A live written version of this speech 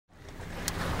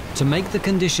To make the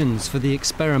conditions for the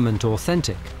experiment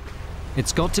authentic,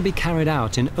 it's got to be carried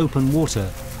out in open water,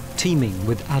 teeming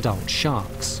with adult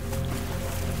sharks.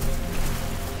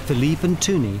 Philippe and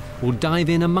Tuni will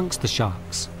dive in amongst the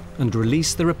sharks and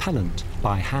release the repellent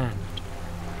by hand.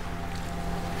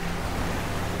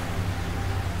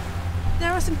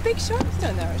 There are some big sharks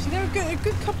down there, actually. They're a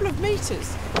good couple of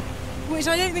metres, which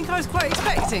I don't think I was quite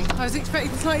expecting. I was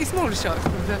expecting slightly smaller sharks, to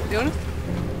be perfectly honest.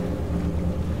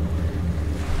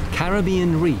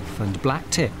 Caribbean reef and black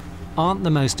tip aren't the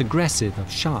most aggressive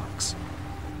of sharks,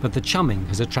 but the chumming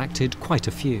has attracted quite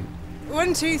a few.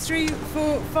 1, 2, 3,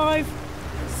 4, 5,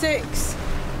 6,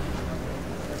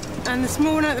 and the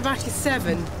small one at the back is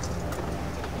 7.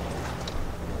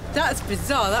 That's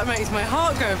bizarre. That makes my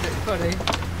heart go a bit funny.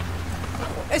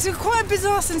 It's quite a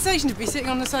bizarre sensation to be sitting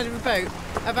on the side of a boat,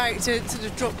 about to sort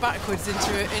of drop backwards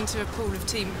into a pool of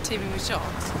teeming with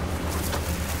sharks.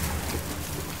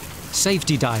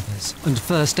 Safety divers and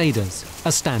first aiders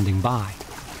are standing by.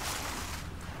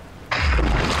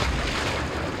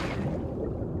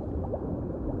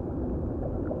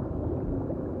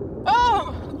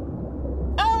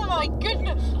 Oh my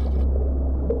goodness!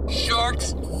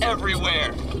 Sharks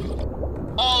everywhere,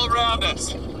 all around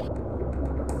us.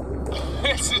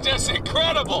 This is just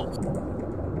incredible.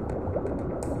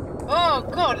 Oh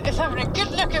God, it's having a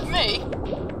good look at me.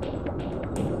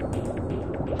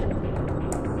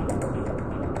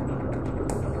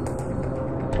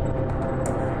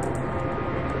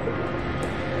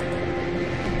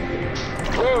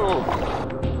 Whoa.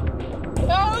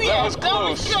 Oh yeah, That was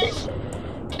close.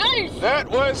 Close. That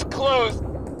was close.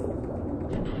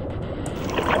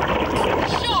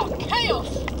 Shark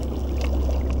chaos.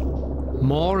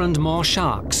 More and more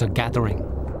sharks are gathering.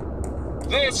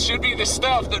 This should be the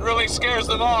stuff that really scares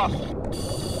them off.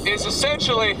 It's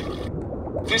essentially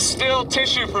distilled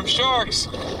tissue from sharks,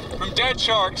 from dead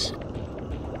sharks.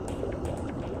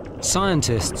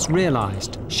 Scientists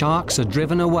realized sharks are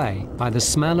driven away by the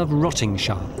smell of rotting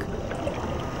shark.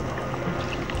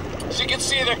 As you can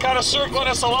see, they're kind of circling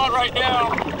us a lot right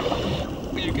now.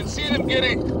 You can see them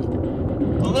getting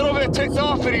a little bit ticked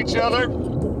off at each other, a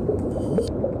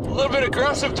little bit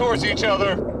aggressive towards each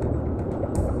other.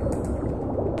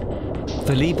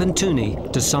 Philippe and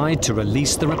Tuni decide to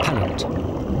release the repellent.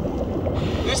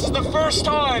 This is the first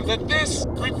time that this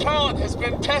repellent has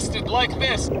been tested like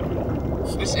this.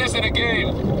 This isn't a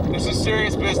game. This is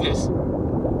serious business.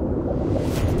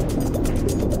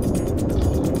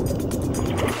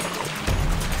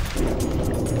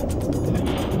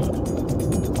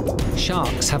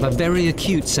 Sharks have a very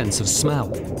acute sense of smell,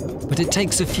 but it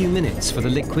takes a few minutes for the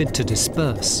liquid to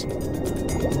disperse.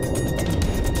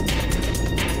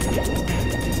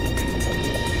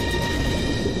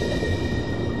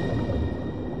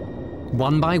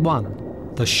 One by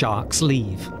one, the sharks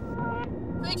leave.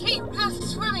 They keep just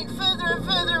swimming further and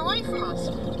further away from us.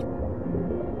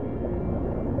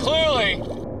 Clearly,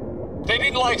 they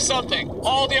didn't like something.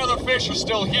 All the other fish are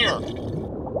still here.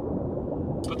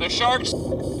 But the sharks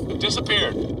have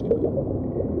disappeared.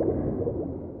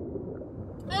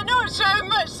 They're not showing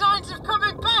much signs of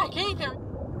coming back either.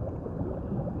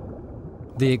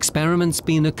 The experiment's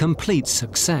been a complete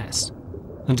success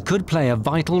and could play a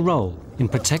vital role in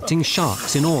protecting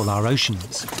sharks in all our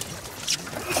oceans.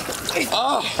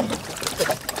 Oh,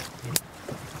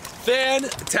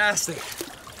 fantastic.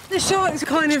 The sharks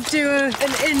kind of do an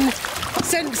in,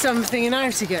 sense something and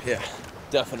out again. Yeah,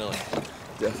 definitely.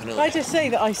 Definitely. I just say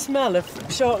that I smell of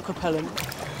shark repellent.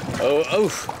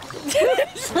 Oh.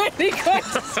 It's really quite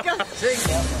disgusting.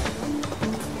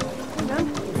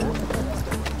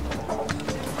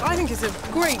 I think it's a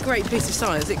great piece of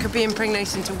science. It could be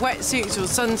impregnated into wetsuits or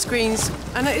sunscreens.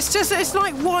 And it's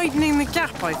like widening the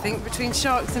gap, I think, between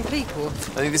sharks and people.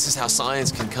 I think this is how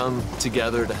science can come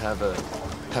together to have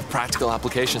practical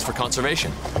applications for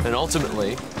conservation. And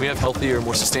ultimately, we have healthier,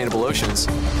 more sustainable oceans.